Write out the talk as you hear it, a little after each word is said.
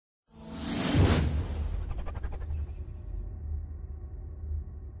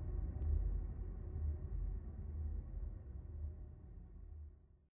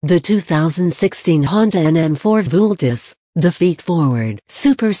The 2016 Honda NM4 Vultus, the feet-forward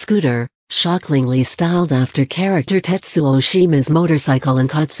super scooter, shockingly styled after character Tetsuo Shima's motorcycle and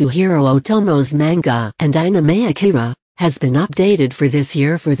Katsuhiro Otomo's manga and anime Akira, has been updated for this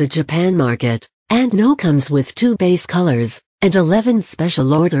year for the Japan market, and now comes with 2 base colors, and 11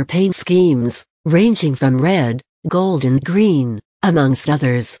 special order paint schemes, ranging from red, gold and green, amongst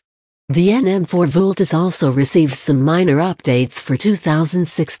others. The NM4 Vultus also receives some minor updates for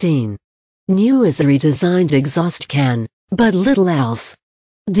 2016. New is a redesigned exhaust can, but little else.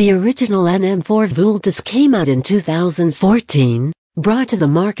 The original NM4 Vultus came out in 2014, brought to the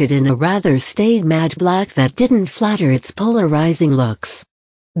market in a rather staid matte black that didn't flatter its polarizing looks.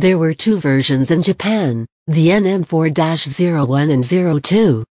 There were 2 versions in Japan, the NM4-01 and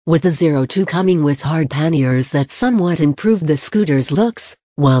 02, with the 02 coming with hard panniers that somewhat improved the scooter's looks,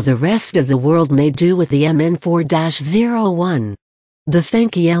 while the rest of the world made do with the NM4-01. The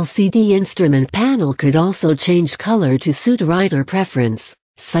funky LCD instrument panel could also change color to suit rider preference,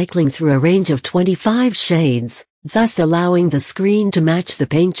 cycling through a range of 25 shades, thus allowing the screen to match the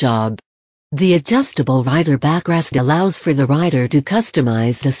paint job. The adjustable rider backrest allows for the rider to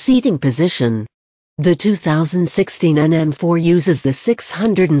customize the seating position. The 2016 NM4 uses the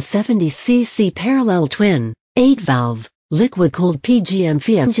 670cc parallel twin, 8-valve, liquid-cooled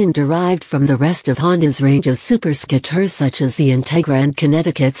PGM engine derived from the rest of Honda's range of super scooters such as the Integra and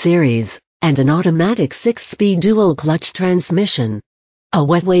Connecticut series, and an automatic 6-speed dual-clutch transmission. A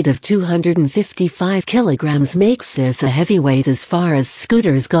wet weight of 255 kilograms makes this a heavyweight as far as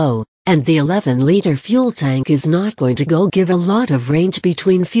scooters go, and the 11-liter fuel tank is not going to give a lot of range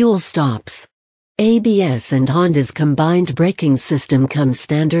between fuel stops. ABS and Honda's combined braking system come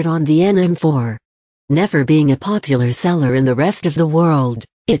standard on the NM4. Never being a popular seller in the rest of the world,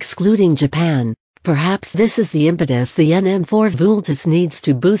 excluding Japan, perhaps this is the impetus the NM4 Vultus needs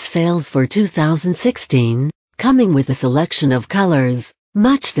to boost sales for 2016, coming with a selection of colors,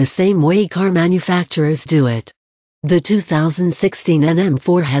 much the same way car manufacturers do it. The 2016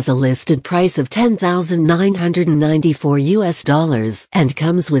 NM4 has a listed price of $10,994 and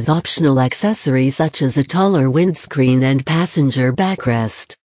comes with optional accessories such as a taller windscreen and passenger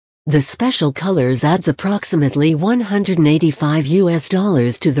backrest. The special colors adds approximately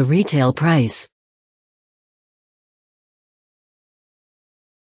 $185 to the retail price.